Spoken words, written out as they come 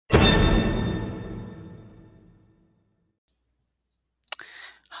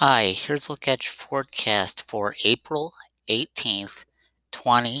Hi, here's a look at your forecast for April 18th,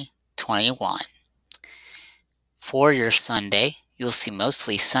 2021. For your Sunday, you'll see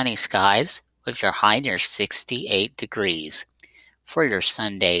mostly sunny skies with your high near 68 degrees. For your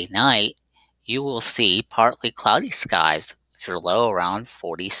Sunday night, you will see partly cloudy skies with your low around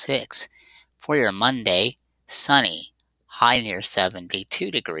 46. For your Monday, sunny, high near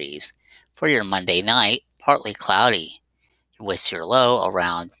 72 degrees. For your Monday night, partly cloudy with your low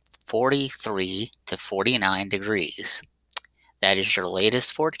around 43 to 49 degrees. That is your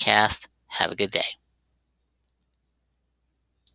latest forecast. Have a good day.